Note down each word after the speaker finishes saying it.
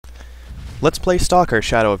Let's play Stalker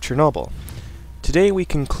Shadow of Chernobyl. Today we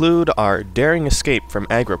conclude our daring escape from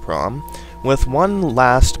agroprom with one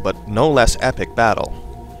last but no less epic battle.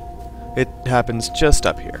 It happens just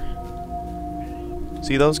up here.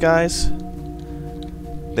 See those guys?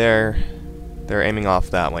 They're aiming off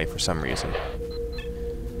that way for some reason,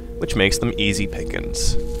 which makes them easy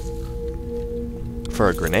pickings. For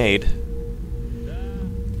a grenade.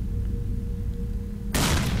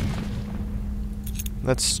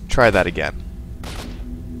 Let's try that again.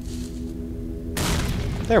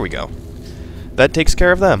 There we go. That takes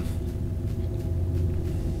care of them.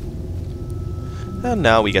 And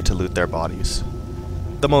now we get to loot their bodies.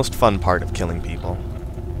 The most fun part of killing people.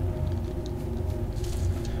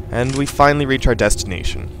 And we finally reach our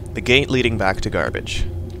destination, the gate leading back to garbage.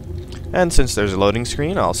 And since there's a loading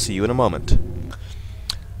screen, I'll see you in a moment.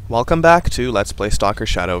 Welcome back to Let's Play Stalker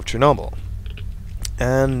Shadow of Chernobyl.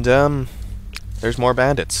 And, there's more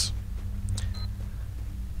bandits.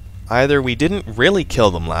 Either we didn't really kill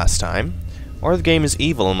them last time, or the game is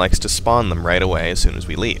evil and likes to spawn them right away as soon as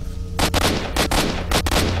we leave.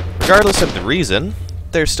 Regardless of the reason,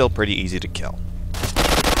 they're still pretty easy to kill.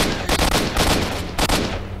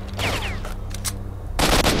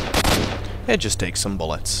 It just takes some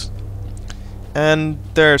bullets. And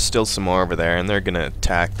there's still some more over there, and they're gonna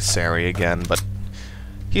attack Sari again, but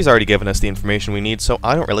he's already given us the information we need, so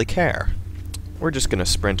I don't really care. We're just gonna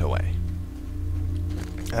sprint away.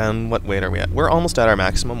 And what weight are we at? We're almost at our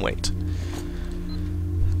maximum weight.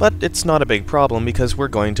 But it's not a big problem because we're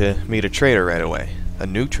going to meet a traitor right away. A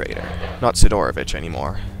new traitor. Not Sidorovich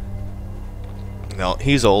anymore. No,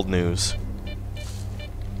 he's old news.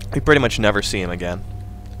 We pretty much never see him again.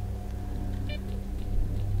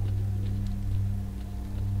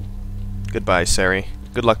 Goodbye, Sari.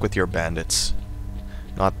 Good luck with your bandits.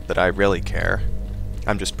 Not that I really care.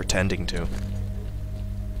 I'm just pretending to.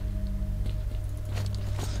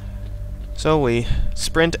 So we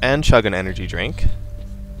sprint and chug an energy drink.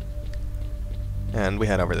 And we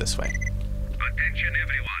head over this way. Attention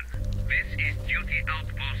everyone. This is duty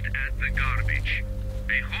outpost at the garbage.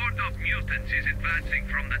 A horde of mutants is advancing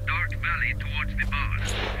from the dark valley towards the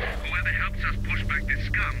bars. Whoever helps us push back the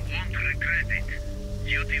scum won't regret it.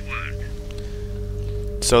 Duty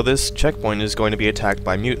word. So this checkpoint is going to be attacked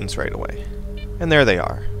by mutants right away. And there they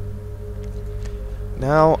are.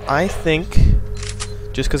 Now, I think,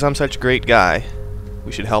 just because I'm such a great guy,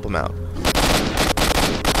 we should help him out.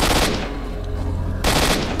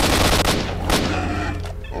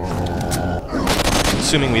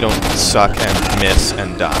 Assuming we don't suck and miss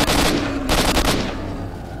and die.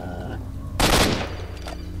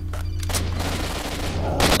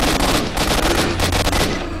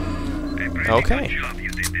 Okay. Good job you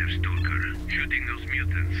did there, Stalker. Shooting those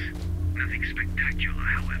mutants. Nothing spectacular,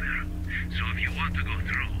 however. So if you want to go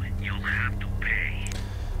through, you'll have to pay.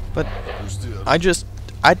 But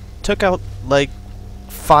I took out like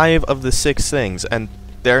 5 of the 6 things, and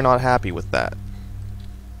they're not happy with that.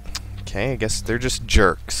 Okay, I guess they're just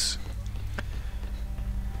jerks.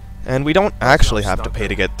 And we don't actually have to pay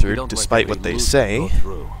to get through, despite what they say,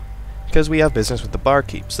 because we have business with the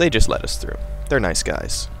barkeeps. They just let us through. They're nice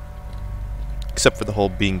guys. Except for the whole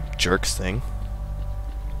being jerks thing.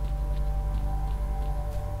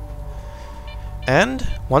 And,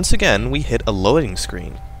 once again, we hit a loading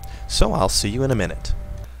screen. So I'll see you in a minute.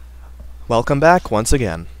 Welcome back once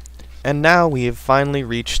again. And now we have finally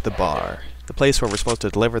reached the bar. The place where we're supposed to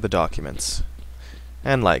deliver the documents.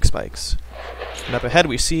 And lag spikes. And up ahead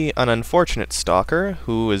we see an unfortunate stalker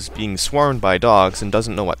who is being swarmed by dogs and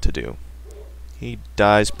doesn't know what to do. He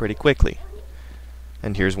dies pretty quickly.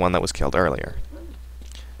 And here's one that was killed earlier.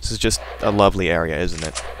 This is just a lovely area, isn't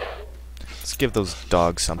it? Let's give those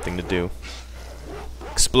dogs something to do.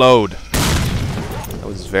 Explode! That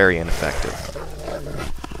was very ineffective.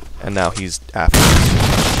 And now he's after us.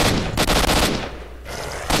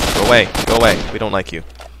 Go away! Go away! We don't like you.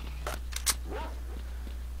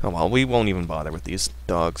 Oh well, we won't even bother with these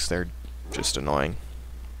dogs. They're just annoying.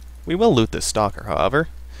 We will loot this stalker, however.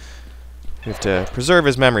 We have to preserve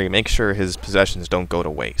his memory, make sure his possessions don't go to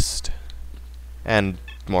waste. And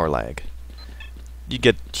more lag. You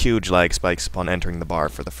get huge lag spikes upon entering the bar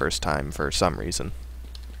for the first time for some reason.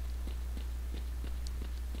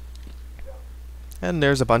 And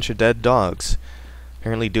there's a bunch of dead dogs.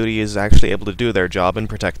 Apparently Duty is actually able to do their job and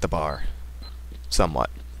protect the bar.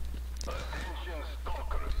 Somewhat.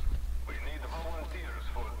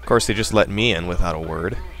 Of course, they just let me in without a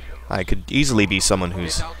word. I could easily be someone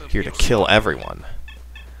who's here to kill everyone.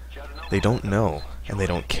 They don't know, and they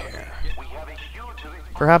don't care.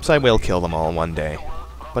 Perhaps I will kill them all one day,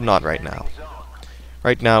 but not right now.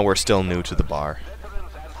 Right now, we're still new to the bar.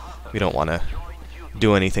 We don't want to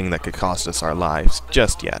do anything that could cost us our lives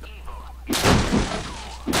just yet.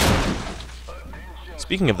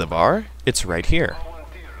 Speaking of the bar, it's right here.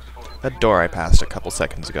 That door I passed a couple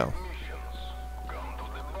seconds ago.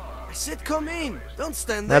 I said come in. Don't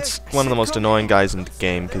stand there. That's one of the most annoying guys in the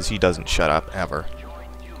game because he doesn't shut up ever.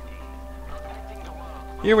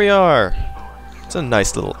 Here we are. It's a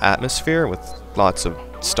nice little atmosphere with lots of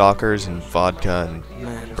stalkers and vodka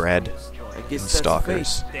and bread and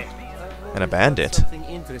stalkers and a bandit. Something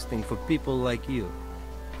interesting for people like you.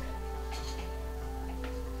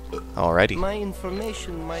 Alrighty. My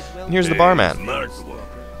information might well. Here's the barman. Smart one.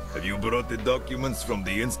 Have you brought the documents from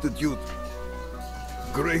the Institute?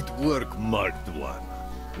 Great work, Marked One.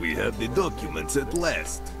 We have the documents at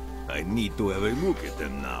last. I need to have a look at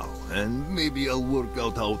them now, and maybe I'll work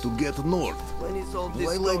out how to get north. When is all this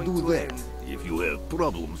While I going do to that, end? if you have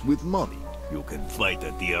problems with money, you can fight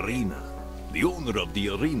at the arena. The owner of the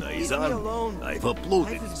arena is Leave me on. alone. I've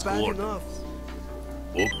uploaded Life is his bad coordinates.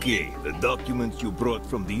 enough. Okay, the documents you brought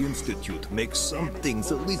from the Institute make some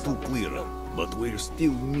things a little clearer, but we're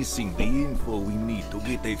still missing the info we need to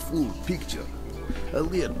get a full picture. A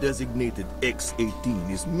lair designated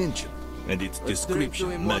X-18 is mentioned, and its Let's do it to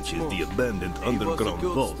description him once matches more. the abandoned He was a underground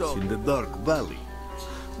good vaults stalker. in the Dark Valley.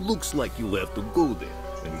 Looks like you'll have to go there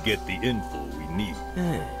and get the info we need.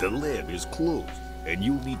 The lab is closed, and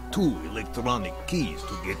you'll need 2 electronic keys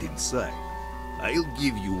to get inside. I'll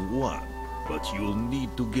give you one, but you'll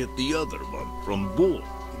need to get the other one from Bull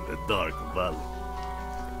in the Dark Valley.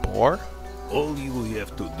 Boar? All you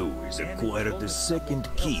have to do is acquire the second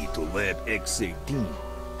key to Lab X-18.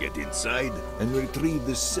 Get inside and retrieve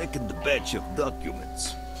the second batch of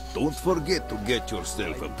documents. Don't forget to get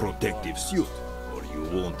yourself a protective suit, or you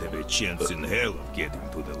won't have a chance in hell of getting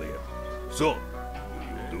to the lab. So,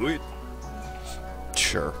 will you do it?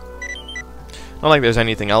 Sure. Not like there's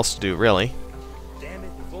anything else to do, really. Damn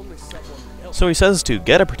it, if only someone else. So he says to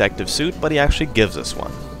get a protective suit, but he actually gives us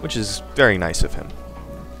one, which is very nice of him.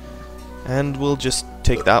 And we'll just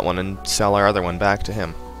take that one and sell our other one back to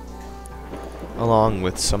him. Along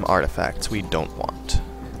with some artifacts we don't want.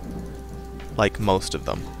 Like most of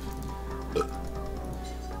them.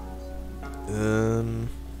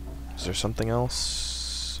 Is there something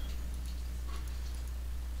else?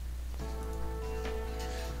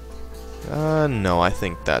 No, I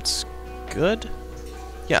think that's good.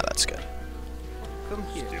 Yeah, that's good. Come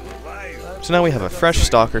here. So now we have a fresh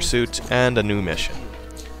stalker suit and a new mission.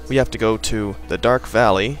 We have to go to the Dark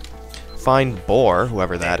Valley, find Boar,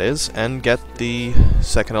 whoever that is, and get the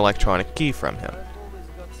second electronic key from him.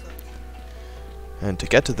 And to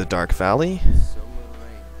get to the Dark Valley,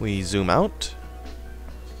 we zoom out,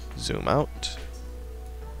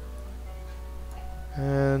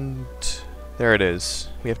 and there it is.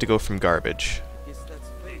 We have to go from garbage. Guess that's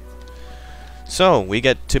fate. So, we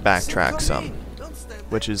get to backtrack Come some, in. Don't stand there.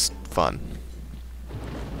 which is fun.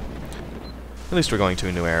 At least we're going to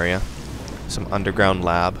a new area. Some underground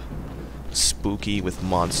lab. Spooky with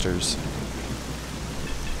monsters.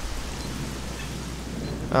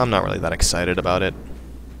 I'm not really that excited about it.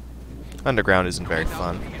 Underground isn't very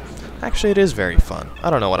fun. Actually, it is very fun. I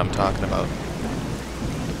don't know what I'm talking about.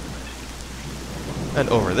 And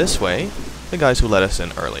over this way, the guys who let us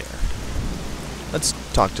in earlier. Let's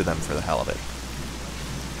talk to them for the hell of it.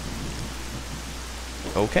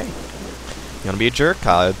 Okay. You wanna be a jerk?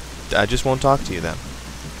 I just won't talk to you then.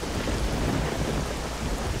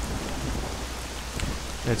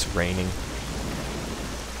 It's raining.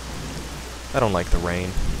 I don't like the rain,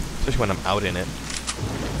 especially when I'm out in it.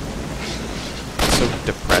 It's so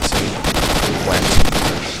depressing. Wet.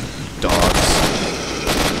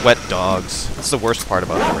 Dogs. Wet dogs. That's the worst part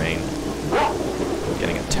about the rain.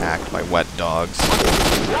 Getting attacked by wet dogs.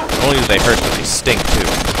 Not only do they hurt, but they stink too.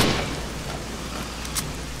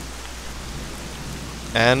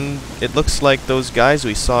 And it looks like those guys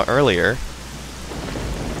we saw earlier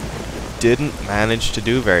didn't manage to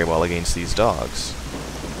do very well against these dogs.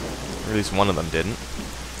 Or at least one of them didn't.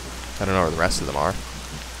 I don't know where the rest of them are.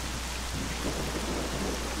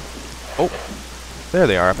 Oh, there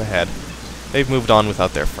they are up ahead. They've moved on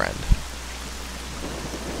without their friend.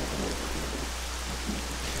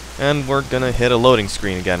 And we're gonna hit a loading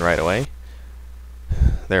screen again right away.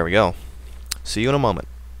 There we go. See you in a moment.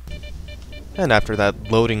 And after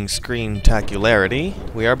that loading screen tacularity,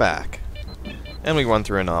 we are back. And we run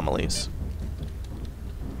through anomalies.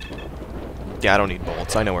 Yeah, I don't need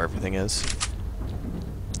bolts. I know where everything is.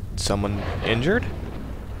 Someone injured?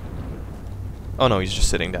 Oh no, he's just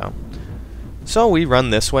sitting down. So we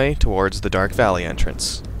run this way towards the Dark Valley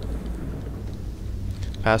entrance.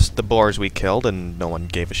 Past the boars we killed and no one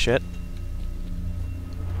gave a shit.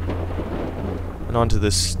 and onto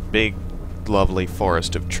this big, lovely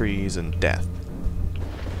forest of trees and death.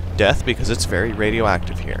 Death because it's very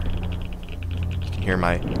radioactive here. You can hear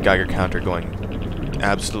my Geiger counter going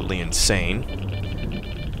absolutely insane.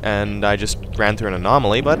 And I just ran through an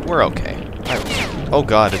anomaly, but we're okay. Oh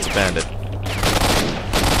god, it's a bandit.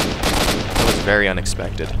 That was very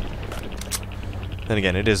unexpected. Then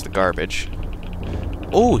again, it is the garbage.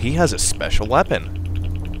 Oh, he has a special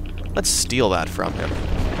weapon. Let's steal that from him.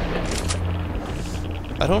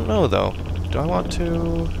 I don't know, though. Do I want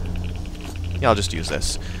to... Yeah, I'll just use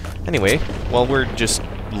this. Anyway, while we're just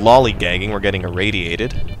lollygagging, we're getting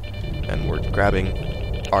irradiated. And we're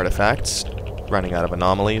grabbing artifacts, running out of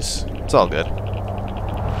anomalies. It's all good.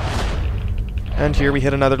 And here we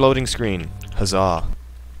hit another loading screen. Huzzah.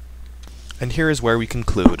 And here is where we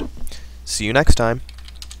conclude. See you next time.